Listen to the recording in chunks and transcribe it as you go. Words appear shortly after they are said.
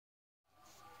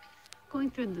going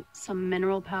through some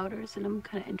mineral powders, and I'm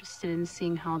kind of interested in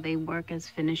seeing how they work as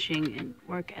finishing and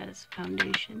work as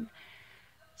foundation.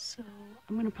 So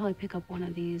I'm going to probably pick up one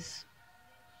of these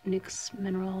NYX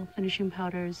mineral finishing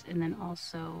powders, and then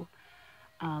also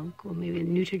go maybe a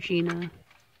Neutrogena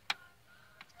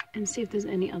and see if there's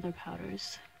any other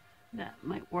powders that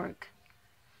might work.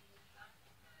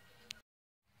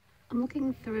 I'm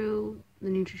looking through the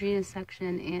Neutrogena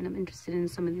section, and I'm interested in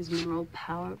some of these mineral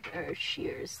powder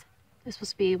shears. They're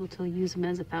supposed to be able to use them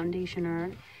as a foundation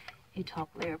or a top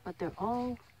layer, but they're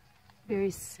all very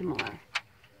similar.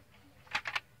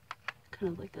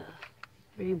 Kind of like a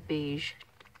very beige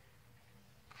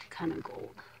kind of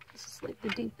gold. This is like the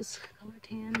deepest color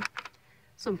tan.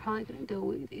 So I'm probably gonna go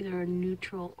with either a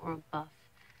neutral or a buff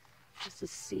just to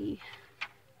see.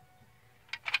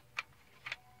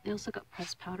 They also got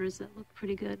pressed powders that look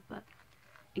pretty good, but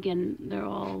again, they're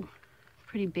all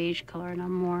pretty beige color, and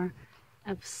I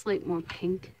have slight more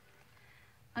pink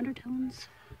undertones.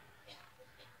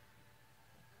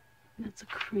 And that's a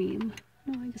cream.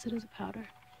 No, I guess it is a powder.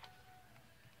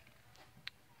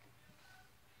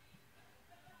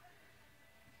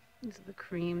 These are the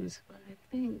creams, but I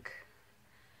think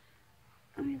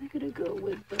they're gonna go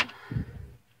with the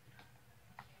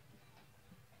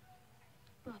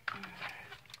buffer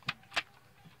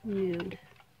nude.